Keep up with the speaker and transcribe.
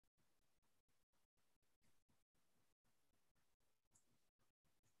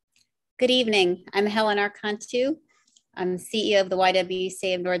Good evening. I'm Helen Archontou. I'm CEO of the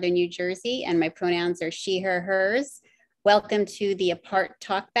YWCA of Northern New Jersey, and my pronouns are she, her, hers. Welcome to the Apart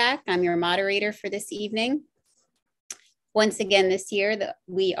Talkback. I'm your moderator for this evening. Once again this year,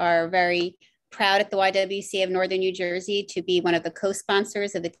 we are very proud at the YWCA of Northern New Jersey to be one of the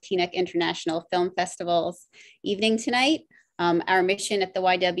co-sponsors of the TNEC International Film Festival's evening tonight. Our mission at the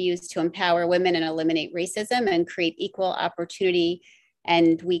YW is to empower women and eliminate racism and create equal opportunity.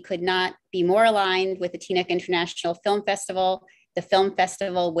 And we could not be more aligned with the TNEC International Film Festival, the film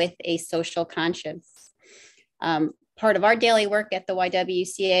festival with a social conscience. Part of our daily work at the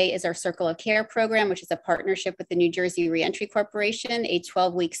YWCA is our Circle of Care program, which is a partnership with the New Jersey Reentry Corporation, a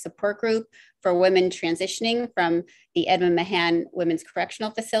 12-week support group for women transitioning from the Edmund Mahan Women's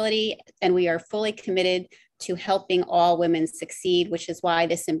Correctional Facility. And we are fully committed to helping all women succeed, which is why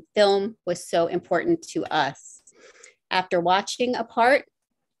this film was so important to us. After watching Apart,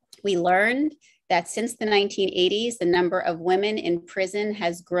 we learned that since the 1980s, the number of women in prison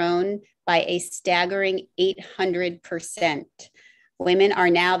has grown by a staggering 800%. Women are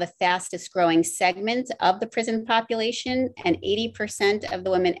now the fastest growing segment of the prison population, and 80% of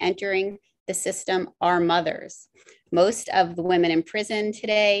the women entering the system are mothers. Most of the women in prison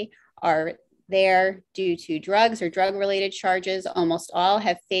today are there due to drugs or drug-related charges. Almost all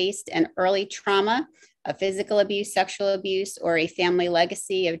have faced an early trauma of physical abuse, sexual abuse, or a family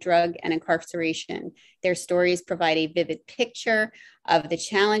legacy of drug and incarceration. Their stories provide a vivid picture of the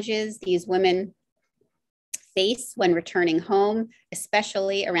challenges these women face when returning home,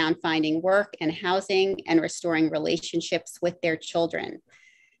 especially around finding work and housing and restoring relationships with their children.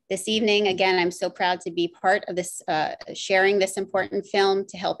 This evening, again, I'm so proud to be part of this, sharing this important film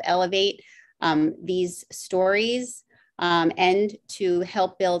to help elevate these stories and to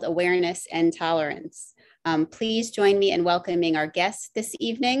help build awareness and tolerance. Please join me in welcoming our guests this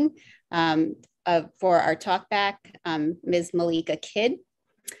evening for our talkback, Ms. Malika Kidd.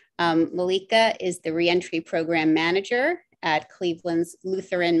 Malika is the Reentry Program Manager at Cleveland's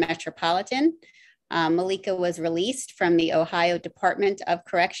Lutheran Metropolitan. Malika was released from the Ohio Department of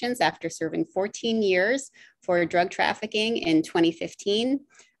Corrections after serving 14 years for drug trafficking in 2015.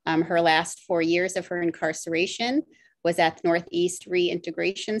 Her last 4 years of her incarceration was at the Northeast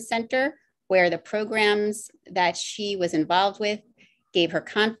Reintegration Center, where the programs that she was involved with gave her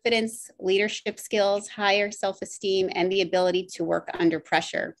confidence, leadership skills, higher self-esteem, and the ability to work under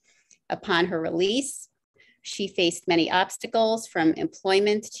pressure. Upon her release, she faced many obstacles from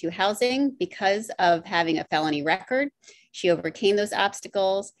employment to housing because of having a felony record. She overcame those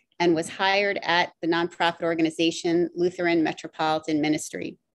obstacles and was hired at the nonprofit organization Lutheran Metropolitan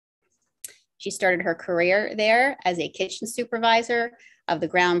Ministry. She started her career there as a kitchen supervisor of the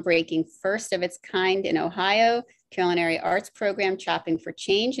groundbreaking first of its kind in Ohio culinary arts program, Chopping for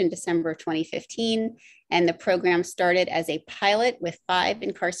Change, in December of 2015. And the program started as a pilot with 5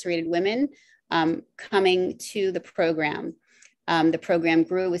 incarcerated women coming to the program. The program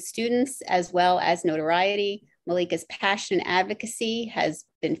grew with students as well as notoriety. Malika's passion and advocacy has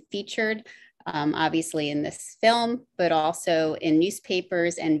been featured obviously in this film, but also in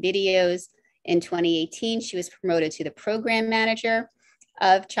newspapers and videos. In 2018, she was promoted to the program manager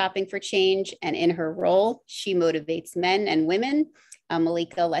of Chopping for Change, and in her role, she motivates men and women.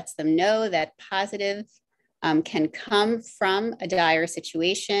 Malika lets them know that positive can come from a dire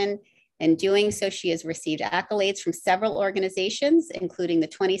situation. In doing so, she has received accolades from several organizations, including the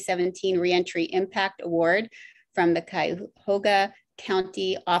 2017 Reentry Impact Award from the Cuyahoga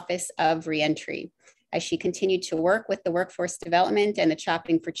County Office of Reentry. As she continued to work with the Workforce Development and the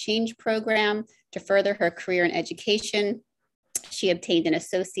Chopping for Change program to further her career in education, she obtained an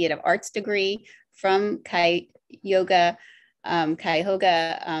Associate of Arts degree from Cuyahoga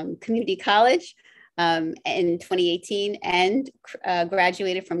Community College in 2018 and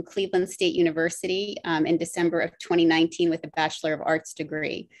graduated from Cleveland State University in December of 2019 with a Bachelor of Arts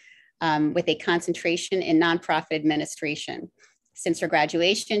degree with a concentration in nonprofit administration. Since her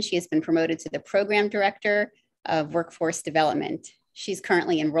graduation, she has been promoted to the Program Director of Workforce Development. She's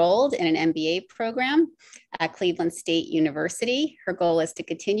currently enrolled in an MBA program at Cleveland State University. Her goal is to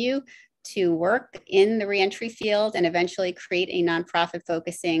continue to work in the reentry field and eventually create a nonprofit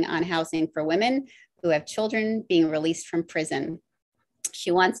focusing on housing for women who have children being released from prison.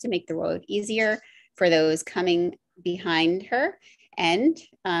 She wants to make the road easier for those coming behind her, and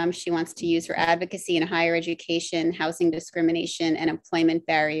she wants to use her advocacy in higher education, housing discrimination, and employment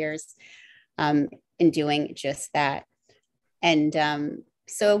barriers in doing just that. And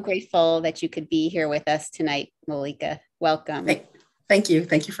so grateful that you could be here with us tonight, Malika. Welcome. Thank you.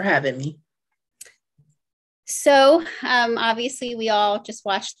 Thank you for having me. Obviously we all just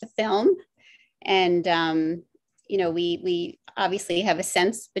watched the film, and we obviously have a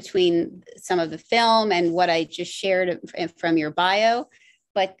sense between some of the film and what I just shared from your bio.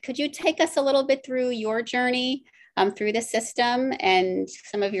 But could you take us a little bit through your journey through the system and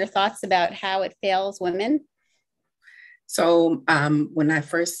some of your thoughts about how it fails women? So when I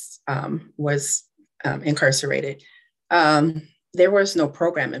first was incarcerated, there was no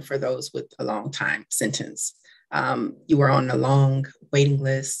programming for those with a long time sentence. You were on a long waiting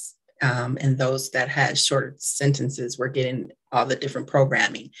list, and those that had shorter sentences were getting all the different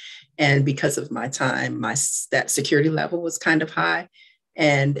programming. And because of my time, that security level was kind of high.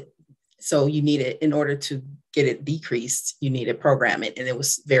 And so you needed, in order to get it decreased, you needed programming, and it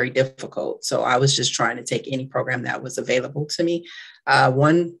was very difficult. So I was just trying to take any program that was available to me.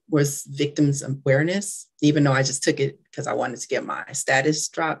 One was victims awareness. Even though I just took it because I wanted to get my status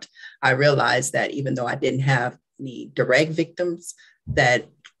dropped, I realized that even though I didn't have any direct victims, that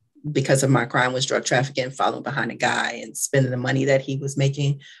because of my crime was drug trafficking, following behind a guy and spending the money that he was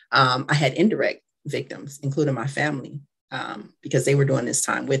making, I had indirect victims, including my family, because they were doing this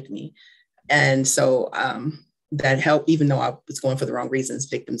time with me. And so that helped, even though I was going for the wrong reasons.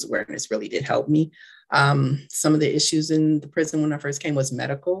 Victims awareness really did help me. Some of the issues in the prison when I first came was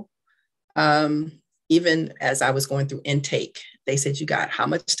medical. Even as I was going through intake, they said, "You got how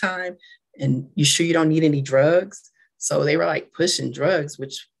much time? And you sure you don't need any drugs?" So they were like pushing drugs,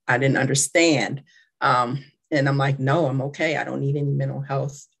 which I didn't understand. And I'm like, "No, I'm okay. I don't need any mental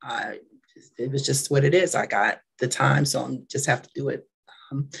health. It was just what it is. I got the time, so I just have to do it."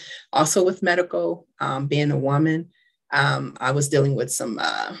 Also with medical, being a woman, I was dealing with some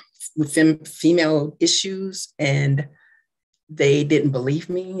female issues, and they didn't believe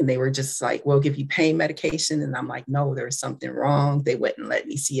me. And they were just like, "We'll give you pain medication." And I'm like, "No, there's something wrong." They wouldn't let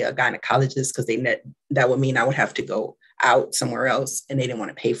me see a gynecologist because that would mean I would have to go out somewhere else, and they didn't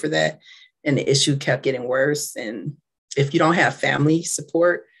want to pay for that. And the issue kept getting worse. And if you don't have family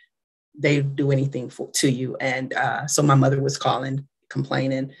support, they do anything to you. And so my mother was calling,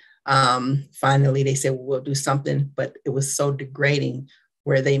 complaining. Finally, they said, "Well, we'll do something." But it was so degrading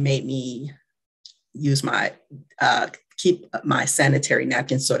where they made me use keep my sanitary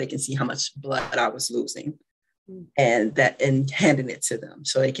napkins so they can see how much blood I was losing, and handing it to them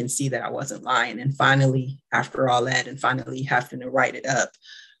so they can see that I wasn't lying. And finally, after all that, and finally having to write it up,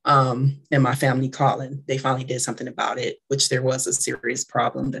 and my family calling, they finally did something about it, which there was a serious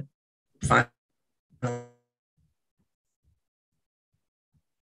problem that finally.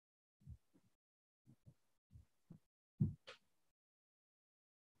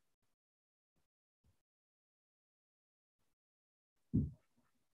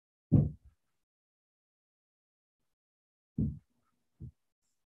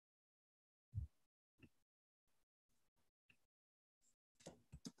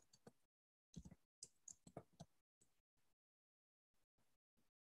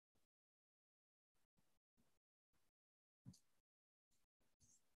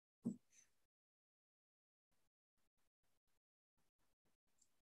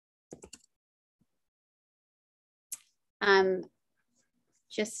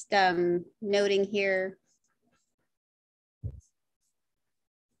 Just noting here,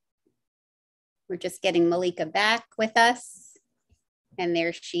 we're just getting Malika back with us, and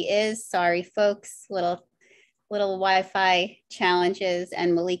there she is. Sorry, folks, little Wi-Fi challenges,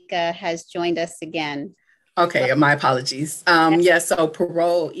 and Malika has joined us again. Okay, my apologies. So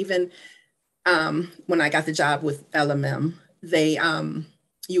parole, even when I got the job with LMM,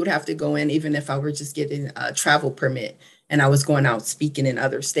 you would have to go in, even if I were just getting a travel permit and I was going out speaking in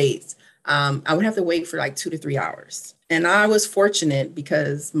other states, I would have to wait for like 2 to 3 hours. And I was fortunate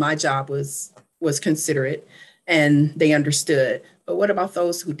because my job was considerate and they understood. But what about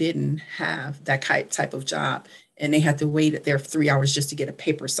those who didn't have that type of job and they had to wait there for 3 hours just to get a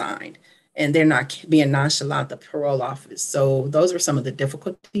paper signed? And they're not being nonchalant, the parole office. So those were some of the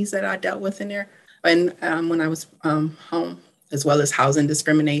difficulties that I dealt with in there. And when I was home, as well as housing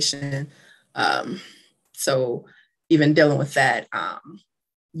discrimination. So even dealing with that,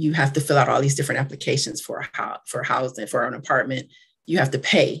 you have to fill out all these different applications for housing, for an apartment. You have to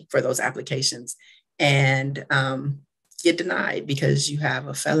pay for those applications and get denied because you have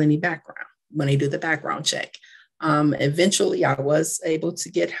a felony background when they do the background check. Eventually, I was able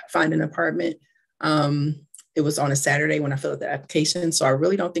to find an apartment. It was on a Saturday when I filled out the application. So I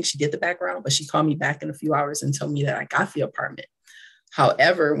really don't think she did the background, but she called me back in a few hours and told me that I got the apartment.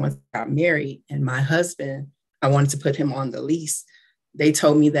 However, once I got married and my husband, I wanted to put him on the lease. They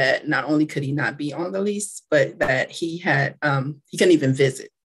told me that not only could he not be on the lease, but that he couldn't even visit.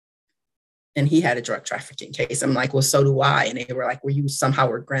 and he had a drug trafficking case. I'm like, well, so do I. And they were like, well, you somehow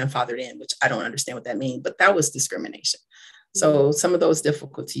were grandfathered in, which I don't understand what that means, but that was discrimination. So some of those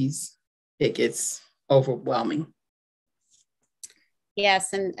difficulties, it gets overwhelming.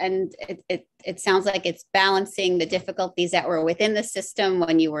 Yes, and it sounds like it's balancing the difficulties that were within the system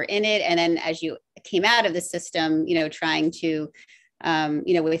when you were in it, and then as you came out of the system, trying to,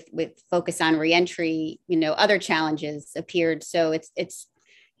 with focus on reentry, other challenges appeared. So it's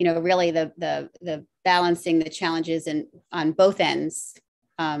really the balancing the challenges and on both ends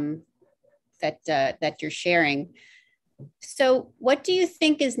that you're sharing. So what do you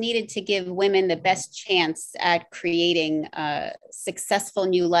think is needed to give women the best chance at creating a successful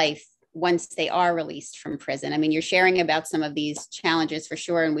new life once they are released from prison? I mean, you're sharing about some of these challenges for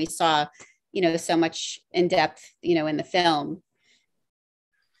sure. And we saw, so much in depth, in the film.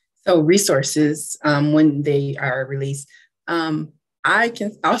 So resources, when they are released, I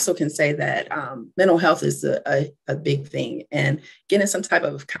can say that mental health is a big thing, and getting some type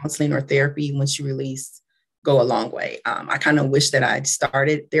of counseling or therapy once you release go a long way. I kind of wish that I'd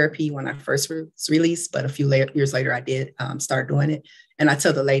started therapy when I first was released, but a few years later I did start doing it. And I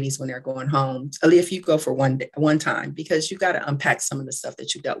tell the ladies when they're going home, if you go for one time, because you got to unpack some of the stuff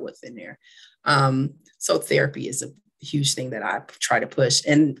that you dealt with in there. So therapy is a huge thing that I try to push,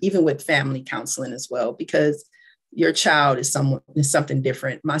 and even with family counseling as well, because your child is something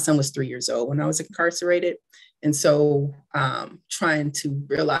different. My son was 3 years old when I was incarcerated. And so trying to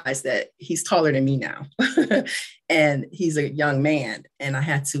realize that he's taller than me now and he's a young man. And I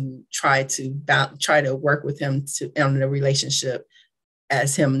had to try to work with him on the relationship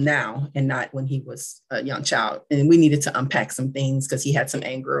as him now and not when he was a young child. And we needed to unpack some things because he had some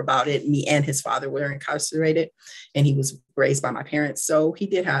anger about it. Me and his father were incarcerated and he was raised by my parents. So he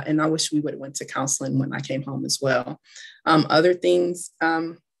did have, and I wish we would have went to counseling when I came home as well. Other things,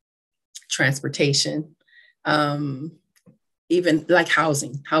 transportation, even like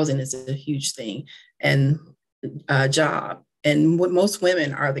housing is a huge thing, and job. And most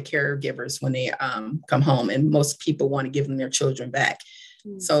women are the caregivers when they come home, and most people want to give them their children back.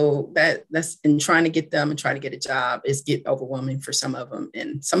 So that's in trying to get them and try to get a job is get overwhelming for some of them.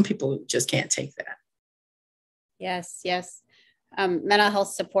 And some people just can't take that. Yes. Mental health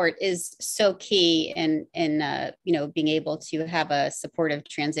support is so key in being able to have a supportive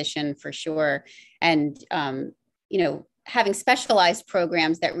transition for sure. And, having specialized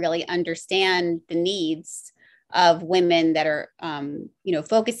programs that really understand the needs of women that are,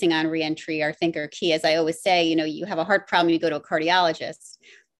 focusing on reentry, I think are key. As I always say, you have a heart problem, you go to a cardiologist.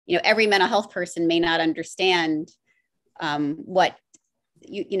 Every mental health person may not understand what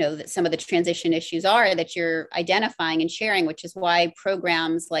some of the transition issues are that you're identifying and sharing, which is why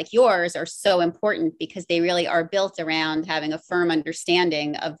programs like yours are so important, because they really are built around having a firm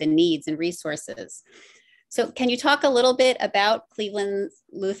understanding of the needs and resources. So can you talk a little bit about Cleveland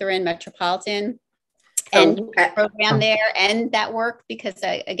Lutheran Metropolitan and the program there and that work? Because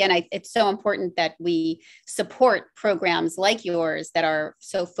it's so important that we support programs like yours that are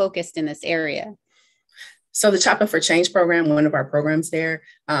so focused in this area. So the Chopping for Change program, one of our programs there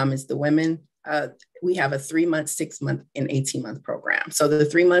is the women. We have a 3-month, 6-month, and 18-month program. So the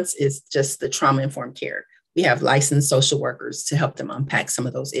 3 months is just the trauma-informed care. We have licensed social workers to help them unpack some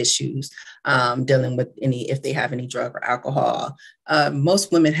of those issues, dealing with if they have any drug or alcohol.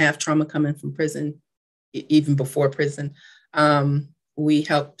 Most women have trauma coming from prison, even before prison. We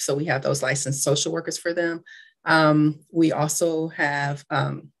help, so we have those licensed social workers for them. We also have,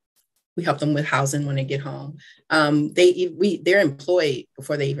 we help them with housing when they get home. They're employed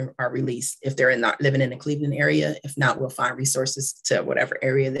before they even are released if they're not living in the Cleveland area. If not, we'll find resources to whatever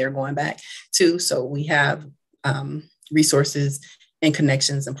area they're going back to. So we have resources and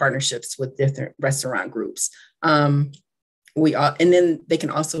connections and partnerships with different restaurant groups. And then they can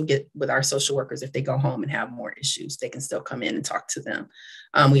also get with our social workers if they go home and have more issues. They can still come in and talk to them.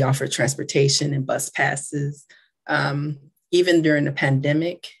 We offer transportation and bus passes. Even during the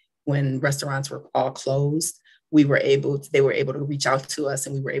pandemic, when restaurants were all closed, they were able to reach out to us,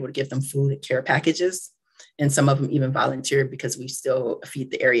 and we were able to give them food and care packages. And some of them even volunteered because we still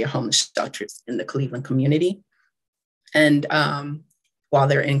feed the area homeless shelters in the Cleveland community. And while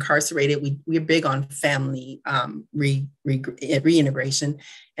they're incarcerated, we're big on family reintegration.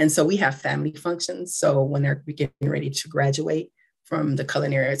 And so we have family functions. So when they're getting ready to graduate from the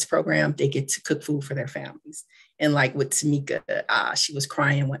culinary arts program, they get to cook food for their families. And like with Tamika, she was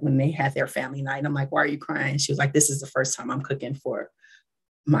crying when they had their family night. And I'm like, why are you crying? She was like, this is the first time I'm cooking for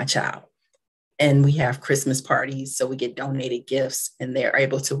my child. And we have Christmas parties. So we get donated gifts, and they're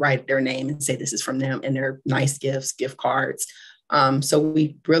able to write their name and say this is from them. And they're nice gifts, gift cards. So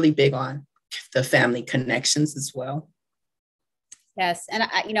we really big on the family connections as well. Yes. And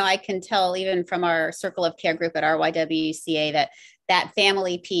I can tell even from our circle of care group at our YWCA that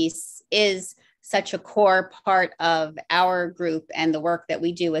family piece is such a core part of our group and the work that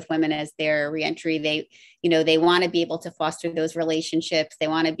we do with women as their reentry. They want to be able to foster those relationships. They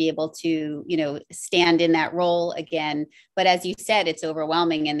want to be able to, stand in that role again. But as you said, it's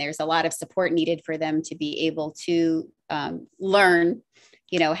overwhelming and there's a lot of support needed for them to be able to learn,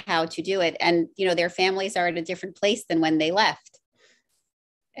 how to do it. And, their families are at a different place than when they left.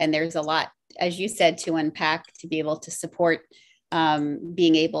 And there's a lot, as you said, to unpack to be able to support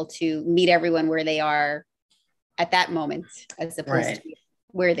being able to meet everyone where they are at that moment, as opposed to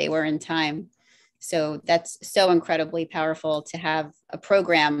where they were in time. So that's so incredibly powerful to have a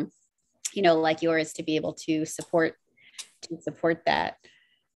program, like yours to be able to support that.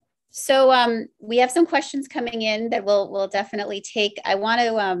 So we have some questions coming in that we'll definitely take. I want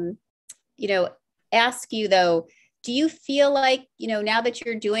to, ask you though, do you feel like, now that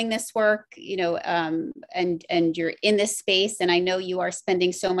you're doing this work, and you're in this space, and I know you are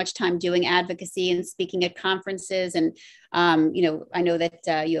spending so much time doing advocacy and speaking at conferences, and, I know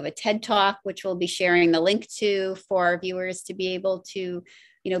that you have a TED Talk, which we'll be sharing the link to for our viewers to be able to,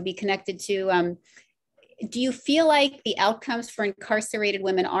 be connected to. Do you feel like the outcomes for incarcerated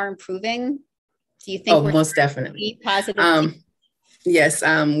women are improving? Do you think we're most definitely positive? Yes,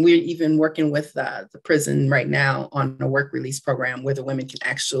 we're even working with the prison right now on a work release program where the women can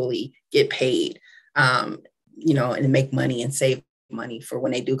actually get paid, and make money and save money for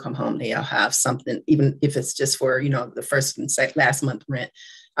when they do come home. They'll have something, even if it's just for, the first and last month rent,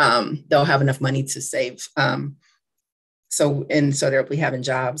 they'll have enough money to save. So they'll be having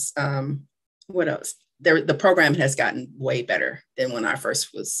jobs. What else? The program has gotten way better than when I first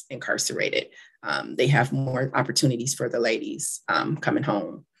was incarcerated. They have more opportunities for the ladies coming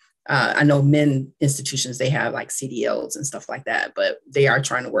home. I know men institutions, they have like CDLs and stuff like that, but they are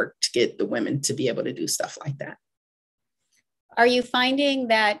trying to work to get the women to be able to do stuff like that. Are you finding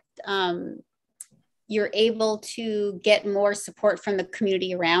that you're able to get more support from the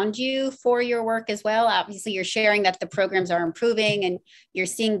community around you for your work as well? Obviously, you're sharing that the programs are improving and you're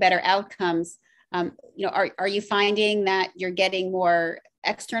seeing better outcomes. Are you finding that you're getting more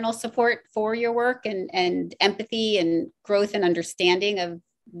external support for your work and empathy and growth and understanding of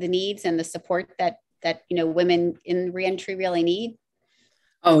the needs and the support that women in reentry really need?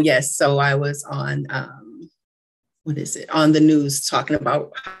 Oh, yes. So I was on, on the news talking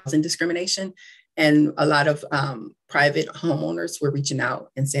about housing discrimination. And a lot of private homeowners were reaching out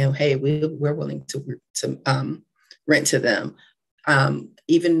and saying, hey, we're willing to rent to them.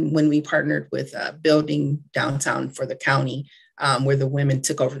 Even when we partnered with a building downtown for the county, where the women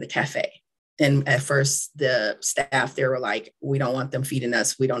took over the cafe. And at first, the staff, they were like, we don't want them feeding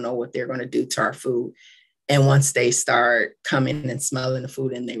us. We don't know what they're going to do to our food. And once they start coming and smelling the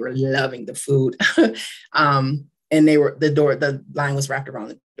food, and they were loving the food, and the line was wrapped around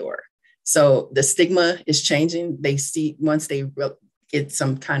the door. So the stigma is changing. They see, once they get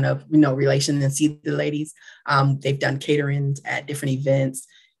some kind of, relation and see the ladies, they've done catering at different events,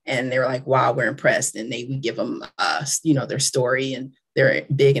 and they're like, wow, we're impressed. And we give them, their story, and they're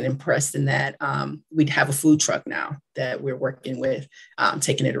big and impressed in that. We'd have a food truck now that we're working with,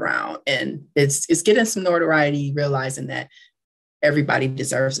 taking it around, and it's getting some notoriety, realizing that everybody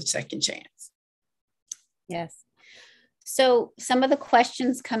deserves a second chance. Yes. So some of the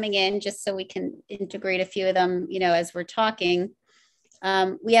questions coming in, just so we can integrate a few of them, as we're talking.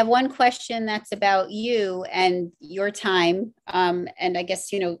 We have one question that's about you and your time. And I guess,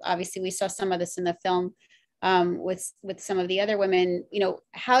 obviously we saw some of this in the film with some of the other women.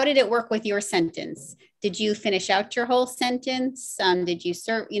 How did it work with your sentence? Did you finish out your whole sentence? Did you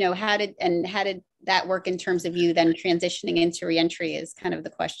serve, how did that work in terms of you then transitioning into reentry is kind of the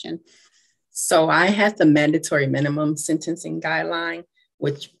question. So I had the mandatory minimum sentencing guideline,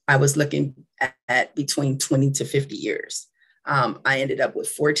 which I was looking at between 20 to 50 years. I ended up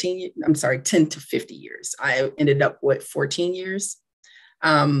with 10 to 50 years. I ended up with 14 years.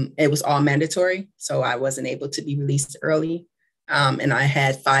 It was all mandatory, so I wasn't able to be released early. And I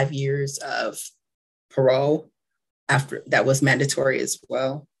had 5 years of parole after that was mandatory as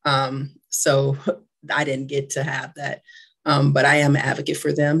well. So I didn't get to have that. But I am an advocate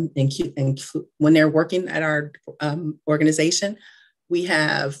for them. And when they're working at our organization, we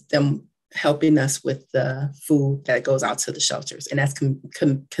have them helping us with the food that goes out to the shelters. And that's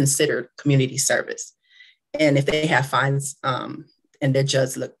considered community service. And if they have fines and their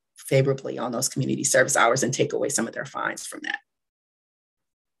judge look favorably on those community service hours and take away some of their fines from that.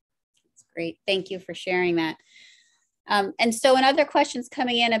 That's great. Thank you for sharing that. And so another questions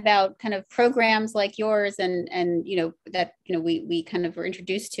coming in about kind of programs like yours and that we kind of were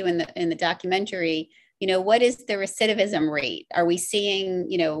introduced to in the documentary. What is the recidivism rate? Are we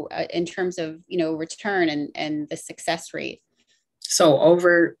seeing in terms of return and the success rate? So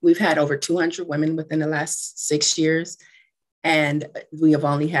we've had over 200 women within the last 6 years, and we have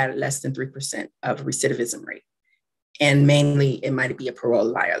only had less than 3% of recidivism rate. And mainly it might be a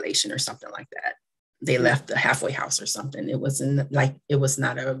parole violation or something like that. They left the halfway house or something. It was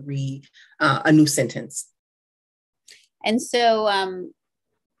not a new sentence. And so,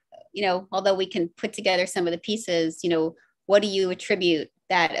 although we can put together some of the pieces, what do you attribute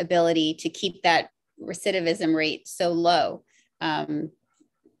that ability to keep that recidivism rate so low?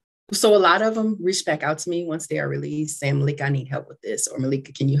 So a lot of them reach back out to me once they are released saying, Malika, I need help with this, or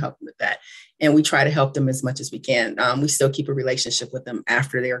Malika, can you help me with that? And we try to help them as much as we can. We still keep a relationship with them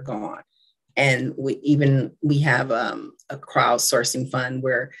after they're gone. And we have a crowdsourcing fund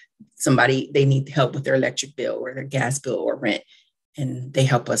where they need help with their electric bill or their gas bill or rent. And they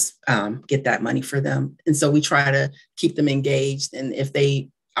help us get that money for them. And so we try to keep them engaged. And if they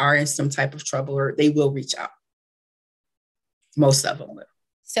are in some type of trouble, or they will reach out. Most of them will.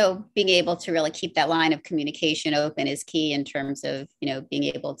 So being able to really keep that line of communication open is key in terms of, being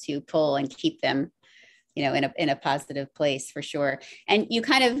able to pull and keep them, in a positive place for sure. And you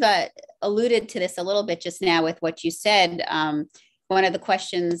kind of alluded to this a little bit just now with what you said. One of the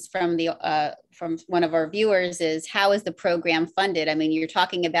questions from one of our viewers is, how is the program funded? I mean, you're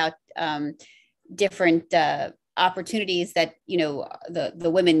talking about different opportunities that,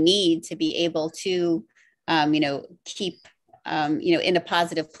 the women need to be able to, keep in a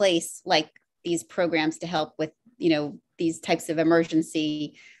positive place, like these programs to help with, these types of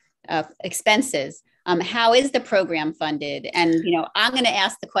emergency expenses. How is the program funded? And, I'm going to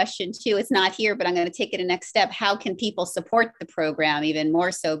ask the question too, it's not here, but I'm going to take it a next step. How can people support the program even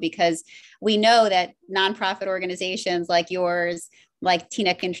more so? Because we know that nonprofit organizations like yours, like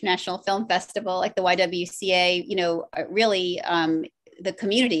Teaneck International Film Festival, like the YWCA, really the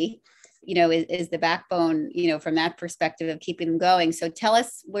community is the backbone, from that perspective of keeping them going. So tell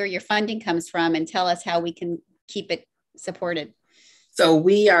us where your funding comes from and tell us how we can keep it supported. So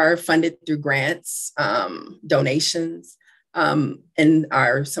we are funded through grants, donations, and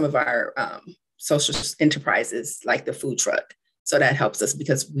some of our social enterprises like the food truck. So that helps us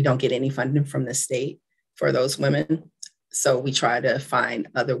because we don't get any funding from the state for those women. So we try to find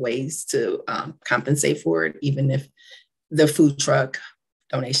other ways to compensate for it, even if the food truck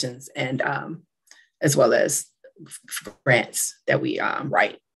donations and as well as grants that we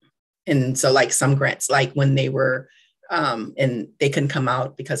write. And so like some grants, like when they were and they couldn't come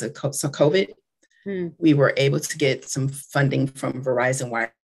out because of COVID, we were able to get some funding from Verizon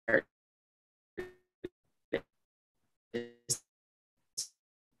Wire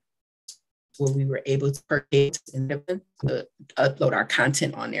where we were able to purchase and to upload our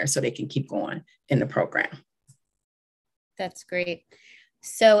content on there so they can keep going in the program. That's great.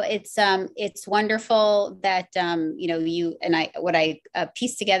 So it's wonderful that, you and I, what I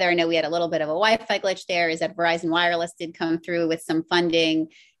pieced together, I know we had a little bit of a Wi-Fi glitch there, is that Verizon Wireless did come through with some funding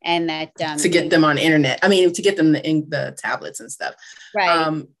and that. To get them on internet. I mean, to get them in the tablets and stuff.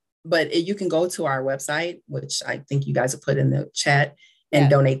 Right. But you can go to our website, which I think you guys have put in the chat, and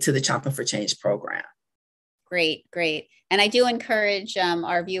donate to the Chopping for Change program. Great. And I do encourage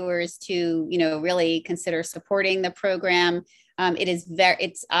our viewers to, really consider supporting the program.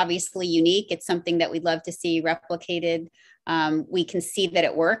 It's obviously unique. It's something that we'd love to see replicated. We can see that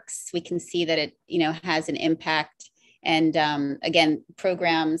it works. We can see that it, has an impact. And again,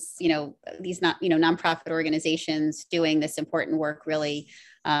 programs, these nonprofit organizations doing this important work really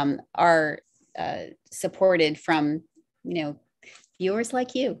are supported from, viewers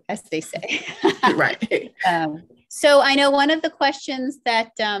like you, as they say. Right. So I know one of the questions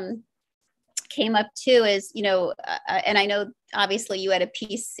that came up too is, and I know obviously you had a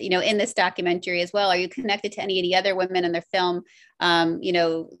piece, in this documentary as well. Are you connected to any of the other women in the film?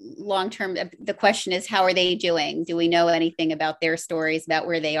 Long-term, the question is, how are they doing? Do we know anything about their stories, about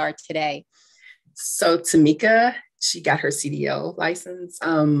where they are today? So Tamika, she got her CDL license.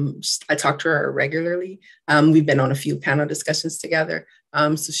 I talk to her regularly. We've been on a few panel discussions together.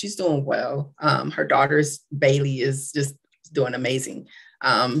 So she's doing well. Her daughter's Bailey is just doing amazing.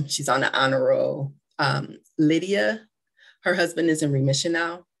 She's on the honor roll. Lydia, her husband is in remission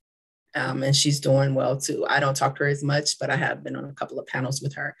now, and she's doing well too. I don't talk to her as much, but I have been on a couple of panels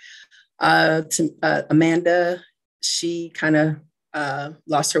with her. Amanda, she kind of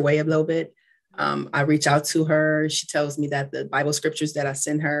lost her way a little bit. I reach out to her. She tells me that the Bible scriptures that I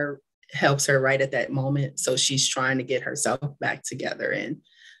send her helps her right at that moment. So she's trying to get herself back together. And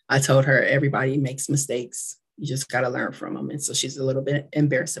I told her, everybody makes mistakes. You just got to learn from them. And so she's a little bit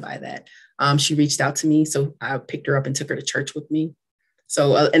embarrassed by that. She reached out to me. So I picked her up and took her to church with me.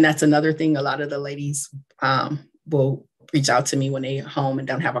 So, and that's another thing. A lot of the ladies will reach out to me when they're home and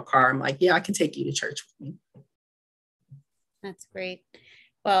don't have a car. I'm like, yeah, I can take you to church with me. That's great.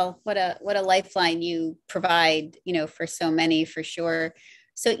 Well, what a lifeline you provide, for so many, for sure.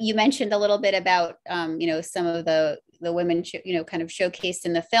 So you mentioned a little bit about, some of the women, kind of showcased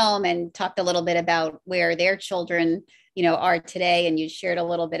in the film, and talked a little bit about where their children, are today. And you shared a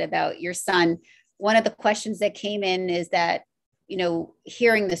little bit about your son. One of the questions that came in is that,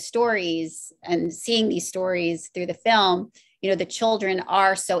 hearing the stories and seeing these stories through the film, the children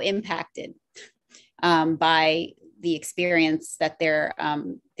are so impacted by the experience that their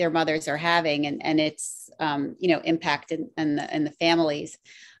mothers are having, and it's impacted in the families.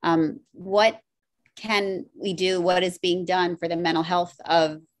 What can we do? What is being done for the mental health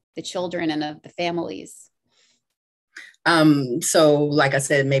of the children and of the families? So like I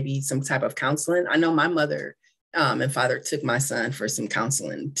said, maybe some type of counseling. I know my mother and father took my son for some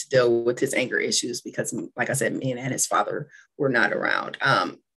counseling to deal with his anger issues, because like I said, me and his father were not around.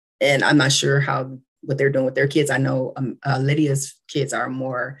 And I'm not sure what they're doing with their kids. I know Lydia's kids are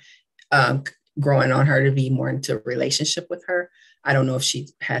more growing on her to be more into a relationship with her. I don't know if she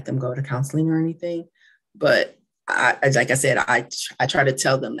had them go to counseling or anything, but like I said, I try to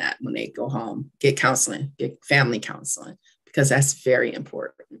tell them that when they go home, get counseling, get family counseling, because that's very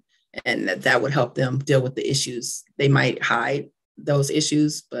important. And that would help them deal with the issues. They might hide those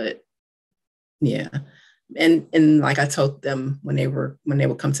issues, but yeah. And like I told them when they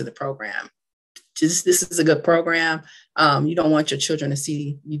would come to the program, this is a good program. You don't want your children to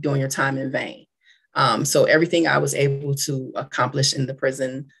see you doing your time in vain. So everything I was able to accomplish in the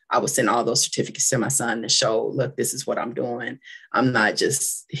prison, I would send all those certificates to my son to show, look, this is what I'm doing. I'm not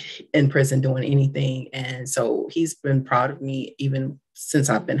just in prison doing anything. And so he's been proud of me even since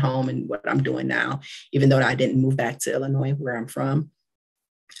I've been home and what I'm doing now, even though I didn't move back to Illinois, where I'm from.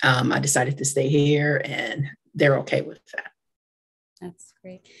 I decided to stay here, and they're okay with that. That's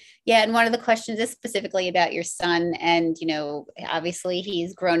great. Yeah. And one of the questions is specifically about your son. And, obviously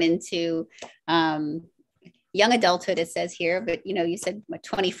he's grown into young adulthood, it says here, but, you said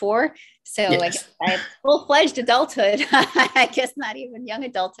 24. So yes. I have full-fledged adulthood. I guess not even young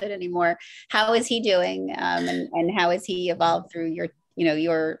adulthood anymore. How is he doing? And how has he evolved through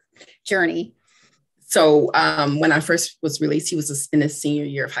your journey? So when I first was released, he was in his senior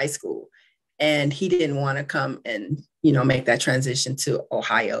year of high school, and he didn't want to come and make that transition to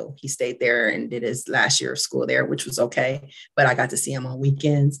Ohio. He stayed there and did his last year of school there, which was okay. But I got to see him on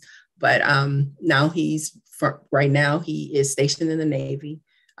weekends. But now right now he is stationed in the Navy,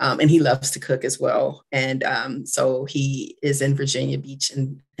 and he loves to cook as well. And so he is in Virginia Beach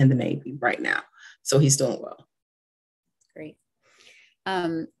in the Navy right now. So he's doing well. Great.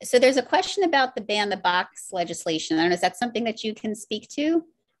 So there's a question about the ban the box legislation. I don't know, is that something that you can speak to?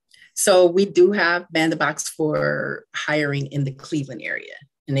 So we do have ban the box for hiring in the Cleveland area,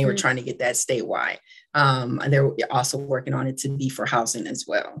 and they were trying to get that statewide. And they're also working on it to be for housing as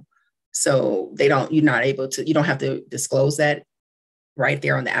well. So you don't have to disclose that right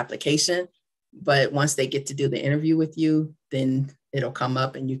there on the application. But once they get to do the interview with you, then it'll come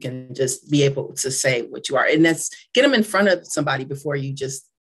up and you can just be able to say what you are. And that's get them in front of somebody before you just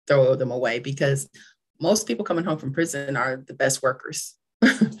throw them away, because most people coming home from prison are the best workers.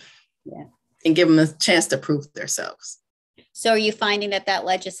 Yeah. And give them a chance to prove themselves. So are you finding that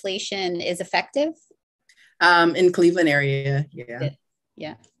legislation is effective? In Cleveland area, yeah. Good.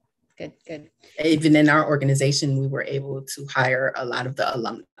 Yeah, good. Even in our organization, we were able to hire a lot of the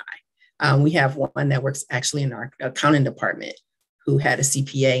alumni. We have one that works actually in our accounting department who had a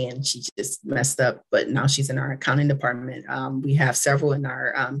CPA and she just messed up, but now she's in our accounting department. We have several in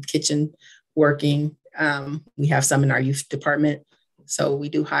our kitchen working. We have some in our youth department. So we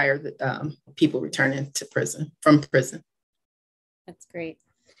do hire the people returning from prison. That's great.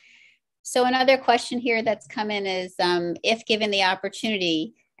 So another question here that's come in is, if given the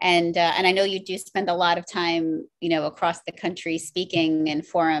opportunity, and I know you do spend a lot of time, across the country speaking in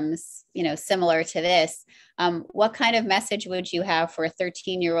forums, similar to this, what kind of message would you have for a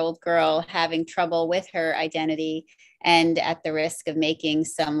 13-year-old girl having trouble with her identity and at the risk of making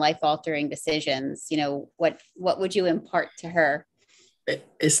some life-altering decisions? What would you impart to her?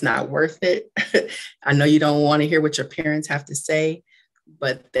 It's not worth it. I know you don't want to hear what your parents have to say,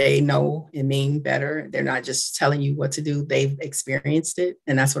 but they know and mean better. They're not just telling you what to do. They've experienced it.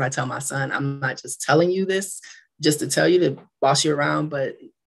 And that's what I tell my son. I'm not just telling you this just to tell you to boss you around, but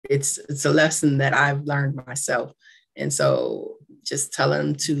it's a lesson that I've learned myself. And so just tell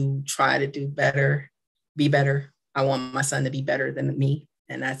them to try to do better, be better. I want my son to be better than me.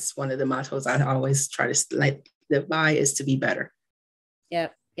 And that's one of the mottos I always try to live by, is to be better.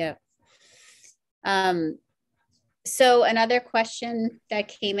 Yep. Yep. So another question that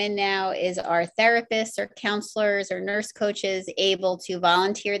came in now is, are therapists or counselors or nurse coaches able to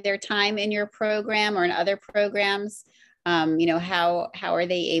volunteer their time in your program or in other programs? How are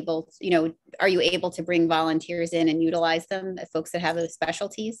they able to, are you able to bring volunteers in and utilize them, folks that have those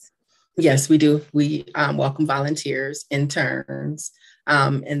specialties? Yes, we do. We welcome volunteers, interns,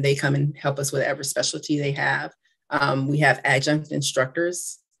 and they come and help us with whatever specialty they have. We have adjunct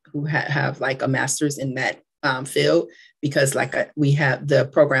instructors who have like a master's in that field, because we have, the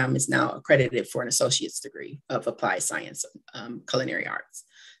program is now accredited for an associate's degree of applied science, culinary arts.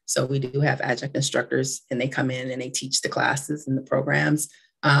 So we do have adjunct instructors, and they come in and they teach the classes and the programs.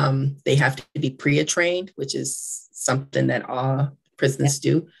 They have to be PREA trained, which is something that all prisons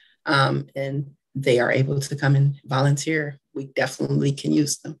do. And they are able to come and volunteer. We definitely can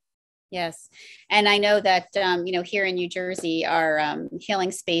use them. Yes. And I know that, here in New Jersey, our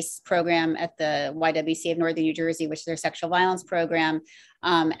Healing Space program at the YWCA of Northern New Jersey, which is their sexual violence program,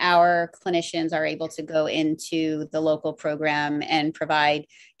 our clinicians are able to go into the local program and provide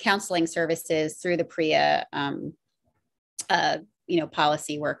counseling services through the PREA,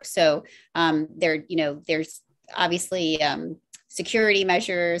 policy work. So there's obviously security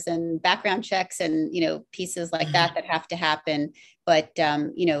measures and background checks and, pieces like that have to happen. But,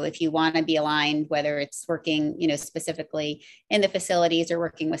 if you want to be aligned, whether it's working, specifically in the facilities or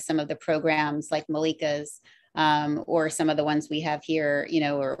working with some of the programs like Malika's, or some of the ones we have here,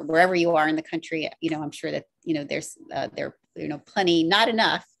 or wherever you are in the country, I'm sure that, there's plenty, not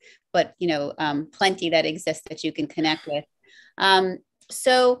enough, but, plenty that exists that you can connect with.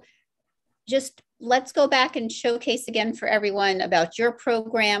 So just let's go back and showcase again for everyone about your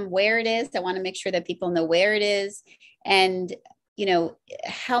program, where it is. I want to make sure that people know where it is, and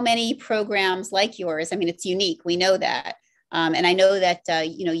how many programs like yours. I mean, it's unique. We know that. And I know that,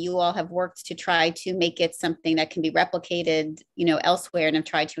 you all have worked to try to make it something that can be replicated, elsewhere, and have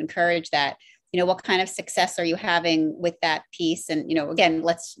tried to encourage that. What kind of success are you having with that piece? And, again,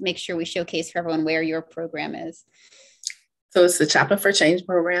 let's make sure we showcase for everyone where your program is. So it's the Chaplain for Change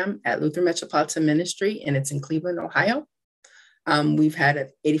program at Lutheran Metropolitan Ministry, and it's in Cleveland, Ohio. We've had an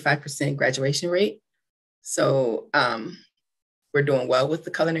 85% graduation rate. So we're doing well with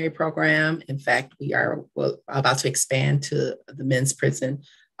the culinary program. In fact, we are about to expand to the men's prison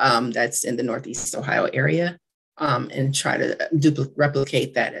that's in the Northeast Ohio area, and try to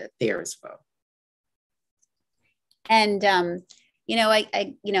replicate that there as well. And I'm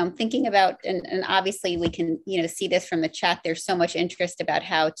thinking about, and obviously we can, see this from the chat. There's so much interest about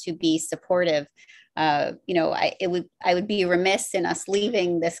how to be supportive. I would be remiss in us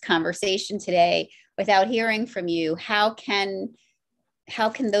leaving this conversation today without hearing from you. How can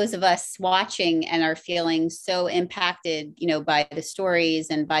those of us watching and are feeling so impacted, by the stories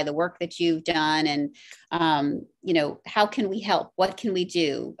and by the work that you've done, and how can we help? What can we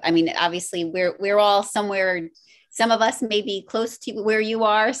do? I mean, obviously we're all somewhere. Some of us may be close to where you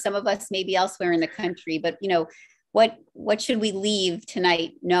are. Some of us may be elsewhere in the country. But, what should we leave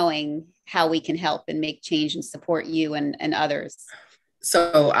tonight knowing how we can help and make change and support you and others?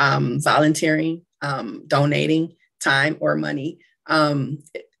 So volunteering, donating time or money,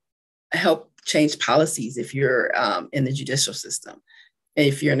 help change policies if you're in the judicial system.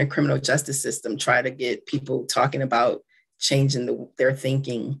 If you're in the criminal justice system, try to get people talking about changing their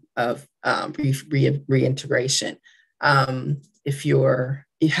thinking of reintegration. If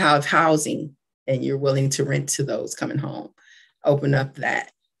you have housing and you're willing to rent to those coming home, open up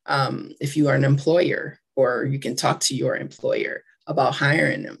that. If you are an employer, or you can talk to your employer about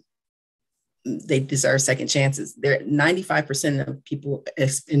hiring them, they deserve second chances. 95% of people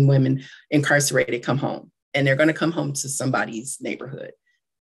and women incarcerated come home, and they're going to come home to somebody's neighborhood,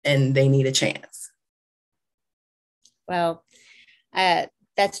 and they need a chance. Well,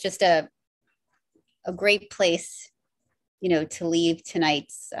 that's just a great place, to leave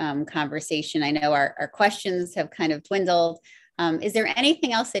tonight's conversation. I know our questions have kind of dwindled. Is there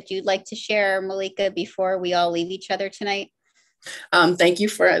anything else that you'd like to share, Malika, before we all leave each other tonight? Thank you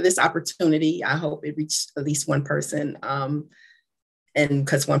for this opportunity. I hope it reached at least one person, and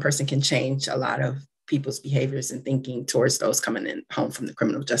because one person can change a lot of people's behaviors and thinking towards those coming in home from the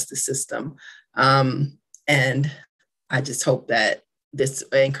criminal justice system. And I just hope that this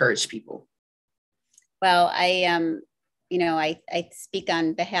encourage people. Well, I speak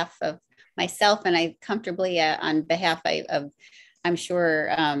on behalf of myself, and I comfortably on behalf of I'm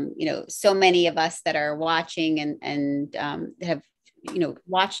sure, so many of us that are watching and have,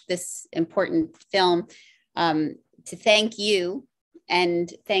 watched this important film, to thank you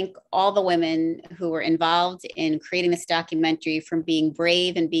and thank all the women who were involved in creating this documentary, from being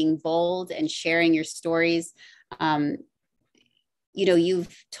brave and being bold and sharing your stories.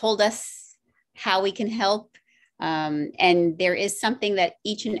 You've told us how we can help. And there is something that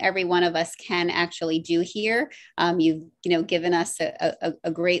each and every one of us can actually do here. You've, given us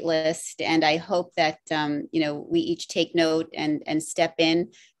a great list, and I hope that, we each take note and step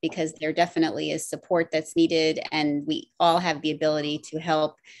in, because there definitely is support that's needed, and we all have the ability to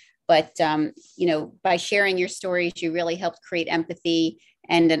help. But, by sharing your stories, you really helped create empathy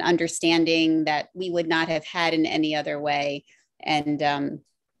and an understanding that we would not have had in any other way. And,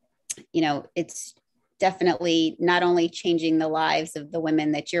 it's definitely not only changing the lives of the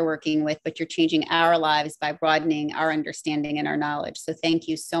women that you're working with, but you're changing our lives by broadening our understanding and our knowledge. So thank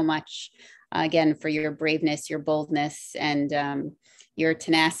you so much, again, for your braveness, your boldness, and your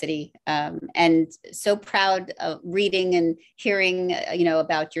tenacity. And so proud of reading and hearing,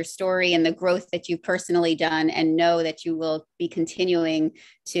 about your story and the growth that you've personally done, and know that you will be continuing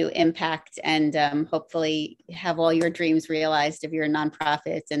to impact and hopefully have all your dreams realized of your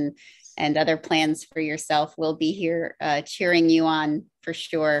nonprofit and other plans for yourself. We'll be here cheering you on for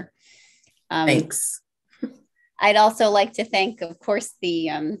sure. Thanks. I'd also like to thank, of course, the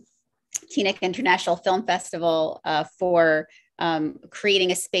Teaneck International Film Festival for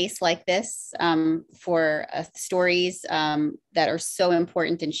creating a space like this for stories that are so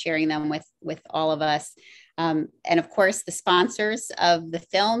important, and sharing them with all of us. And of course, the sponsors of the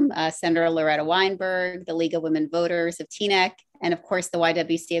film, Senator Loretta Weinberg, the League of Women Voters of Teaneck, and of course, the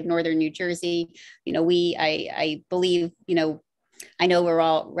YWCA of Northern New Jersey. I believe, I know we're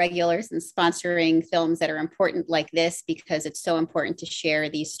all regulars in sponsoring films that are important like this, because it's so important to share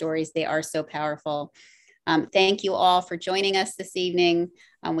these stories. They are so powerful. Thank you all for joining us this evening.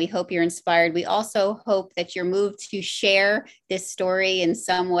 We hope you're inspired. We also hope that you're moved to share this story in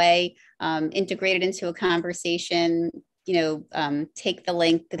some way, integrate it into a conversation, take the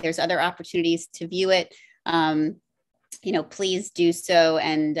link. There's other opportunities to view it. Please do so,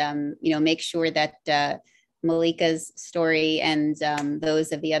 and, make sure that Malika's story and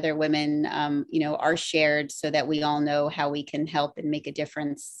those of the other women, are shared, so that we all know how we can help and make a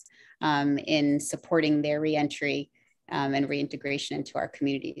difference in supporting their reentry and reintegration into our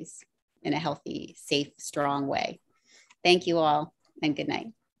communities in a healthy, safe, strong way. Thank you all, and good night.